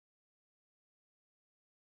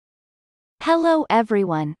Hello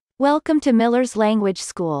everyone. Welcome to Miller's Language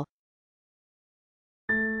School.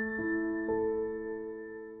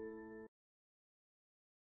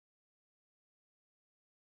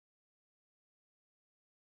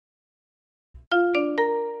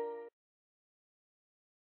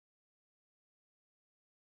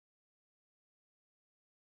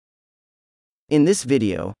 In this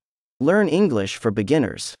video, learn English for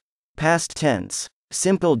beginners. Past tense,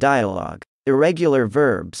 simple dialogue, irregular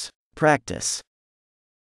verbs, practice.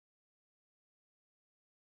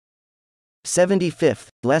 75th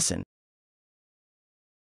lesson.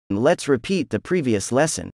 Let's repeat the previous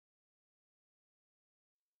lesson.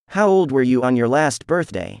 How old were you on your last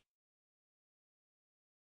birthday?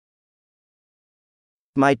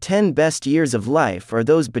 My 10 best years of life are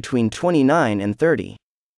those between 29 and 30.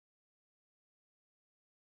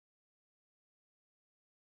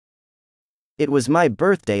 It was my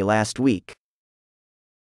birthday last week.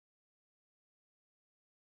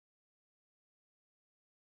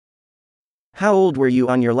 How old were you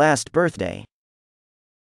on your last birthday?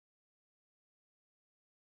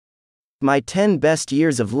 My 10 best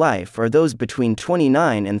years of life are those between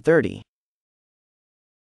 29 and 30.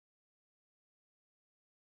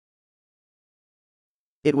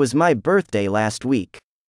 It was my birthday last week.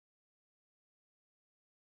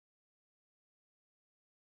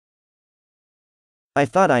 I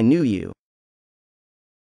thought I knew you.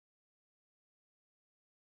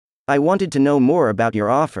 I wanted to know more about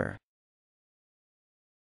your offer.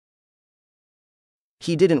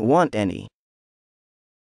 He didn't want any.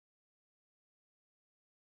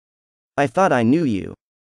 I thought I knew you.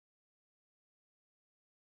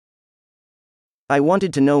 I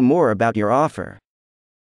wanted to know more about your offer.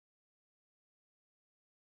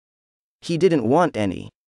 He didn't want any.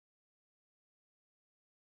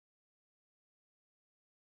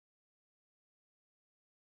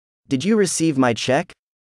 Did you receive my check?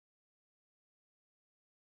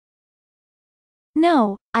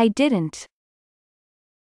 No, I didn't.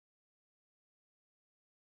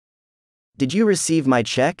 Did you receive my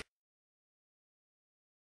check?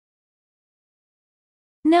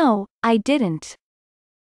 No, I didn't.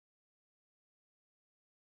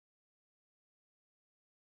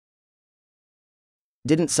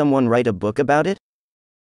 Didn't someone write a book about it?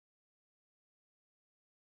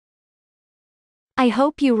 I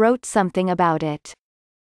hope you wrote something about it.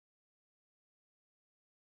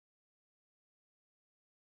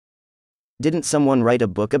 Didn't someone write a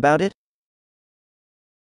book about it?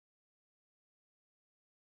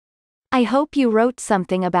 I hope you wrote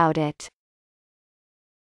something about it.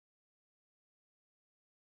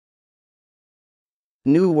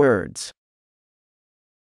 New words.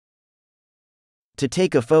 To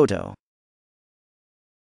take a photo.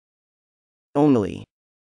 Only.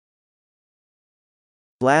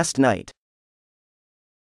 Last night.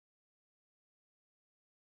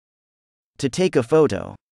 To take a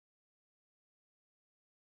photo.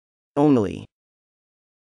 Only.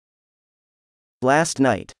 Last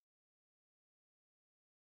night.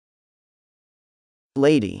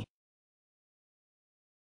 Lady.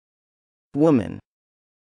 Woman.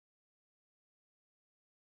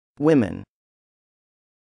 Women.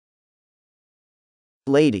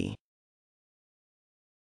 Lady.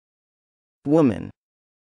 Woman.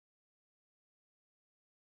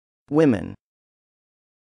 Women.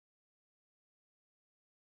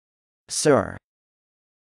 Sir.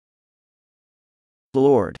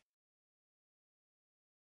 Lord.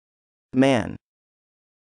 Man.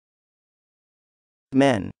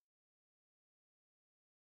 Men.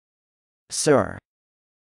 Sir.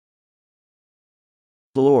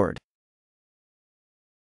 Lord.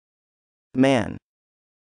 Man.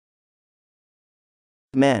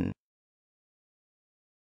 Men.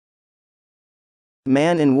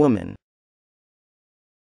 Man and woman.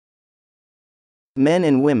 Men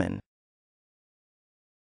and women.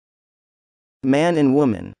 Man and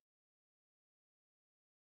woman.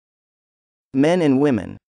 Men and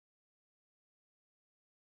women.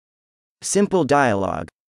 Simple dialogue.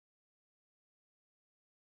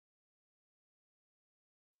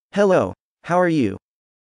 Hello, how are you?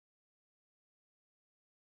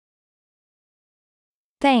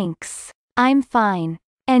 Thanks. I'm fine.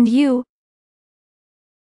 And you?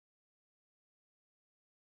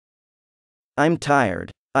 I'm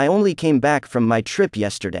tired. I only came back from my trip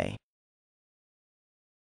yesterday.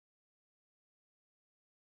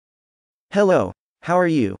 Hello, how are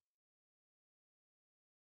you?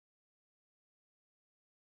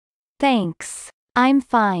 Thanks. I'm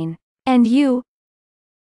fine. And you?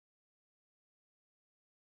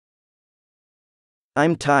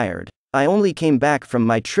 I'm tired. I only came back from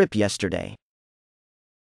my trip yesterday.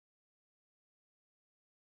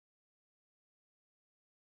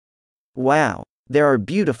 Wow, there are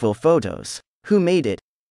beautiful photos. Who made it?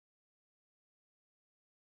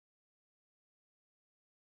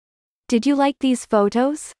 Did you like these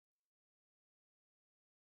photos?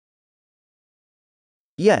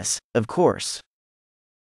 Yes, of course.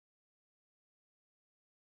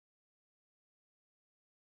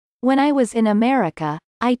 When I was in America,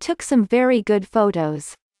 I took some very good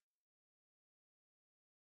photos.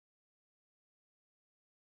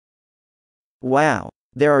 Wow,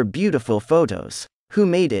 there are beautiful photos. Who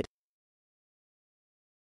made it?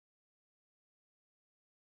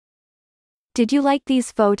 Did you like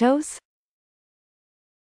these photos?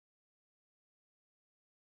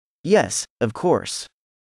 Yes, of course.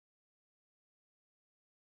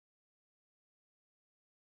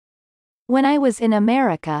 When I was in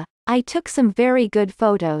America, I took some very good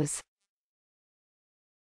photos.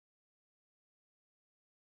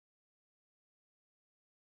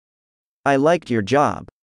 I liked your job.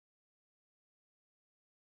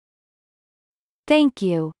 Thank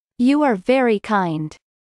you. You are very kind.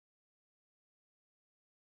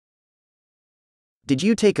 Did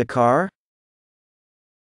you take a car?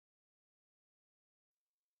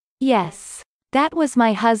 Yes. That was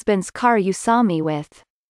my husband's car you saw me with.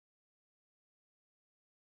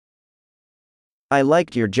 I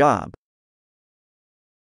liked your job.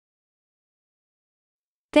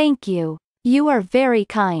 Thank you. You are very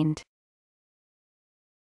kind.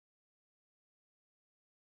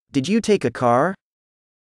 Did you take a car?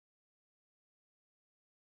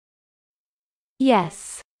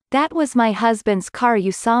 Yes. That was my husband's car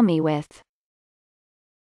you saw me with.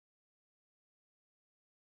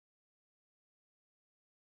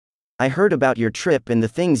 I heard about your trip and the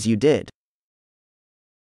things you did.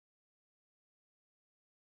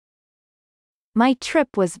 My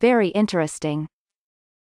trip was very interesting.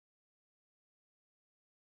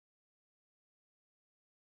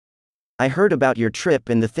 I heard about your trip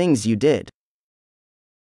and the things you did.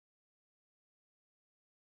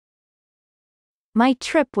 My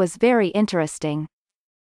trip was very interesting.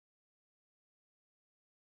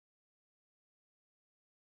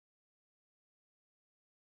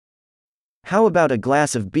 How about a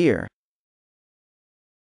glass of beer?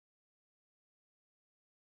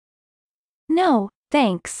 No,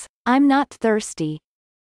 thanks. I'm not thirsty.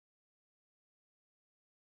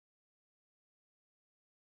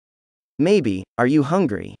 Maybe, are you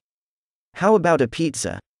hungry? How about a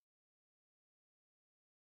pizza?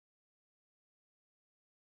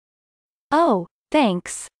 Oh,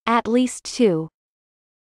 thanks, at least two.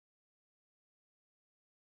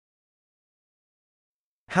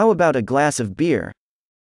 How about a glass of beer?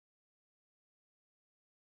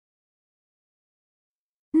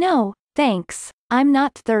 No, thanks, I'm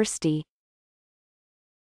not thirsty.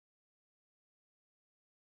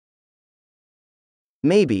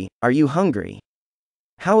 Maybe, are you hungry?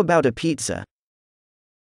 How about a pizza?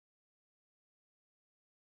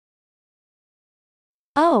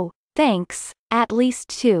 Oh, thanks, at least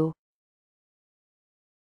two.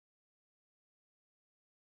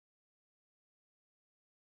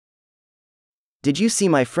 Did you see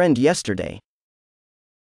my friend yesterday?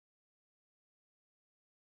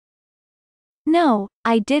 No,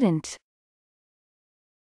 I didn't.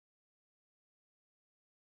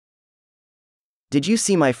 Did you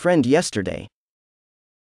see my friend yesterday?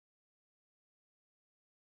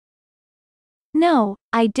 No,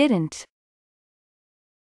 I didn't.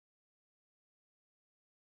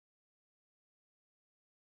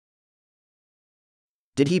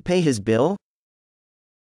 Did he pay his bill?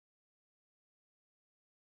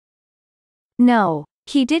 No,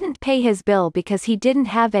 he didn't pay his bill because he didn't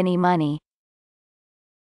have any money.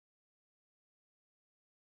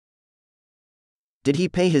 Did he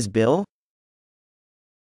pay his bill?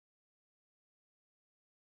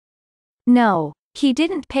 No, he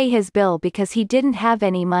didn't pay his bill because he didn't have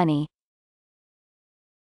any money.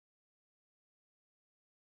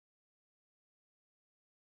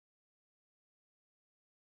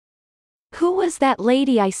 Who was that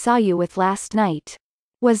lady I saw you with last night?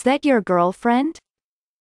 Was that your girlfriend?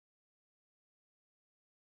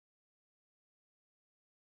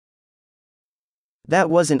 That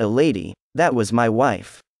wasn't a lady, that was my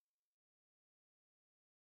wife.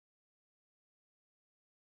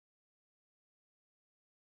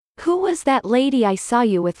 Who was that lady I saw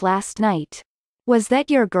you with last night? Was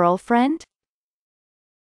that your girlfriend?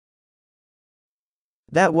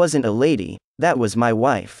 That wasn't a lady, that was my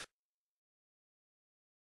wife.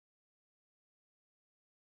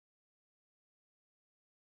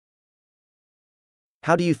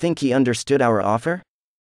 How do you think he understood our offer?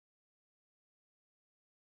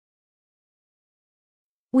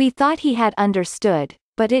 We thought he had understood,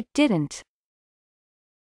 but it didn't.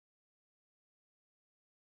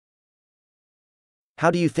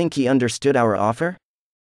 How do you think he understood our offer?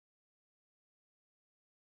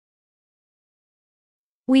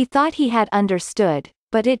 We thought he had understood,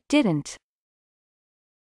 but it didn't.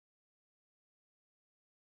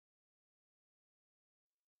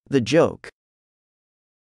 The joke.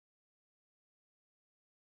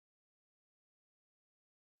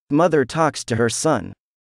 Mother talks to her son.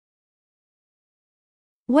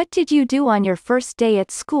 What did you do on your first day at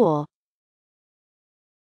school?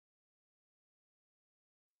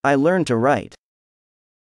 I learned to write.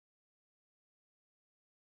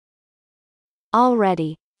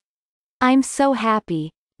 Already. I'm so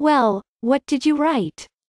happy. Well, what did you write?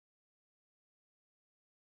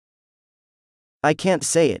 I can't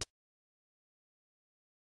say it.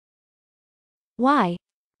 Why?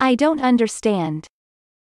 I don't understand.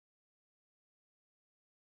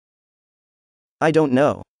 I don't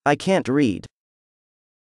know. I can't read.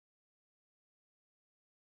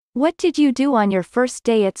 What did you do on your first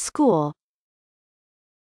day at school?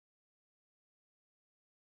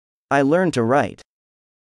 I learned to write.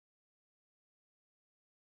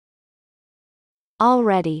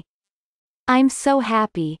 Already. I'm so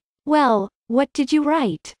happy. Well, what did you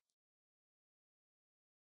write?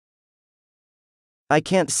 I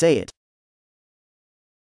can't say it.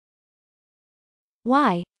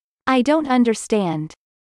 Why? I don't understand.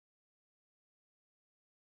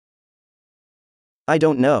 I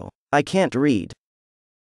don't know. I can't read.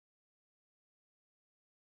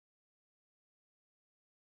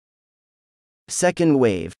 Second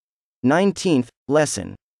wave. 19th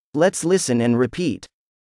lesson. Let's listen and repeat.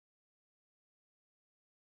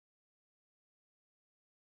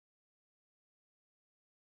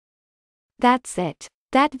 That's it.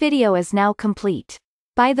 That video is now complete.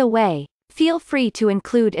 By the way, feel free to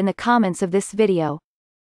include in the comments of this video.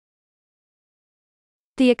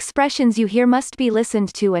 The expressions you hear must be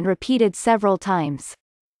listened to and repeated several times.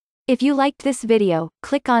 If you liked this video,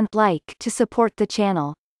 click on like to support the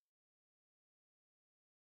channel.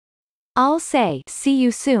 I'll say see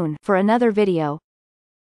you soon for another video.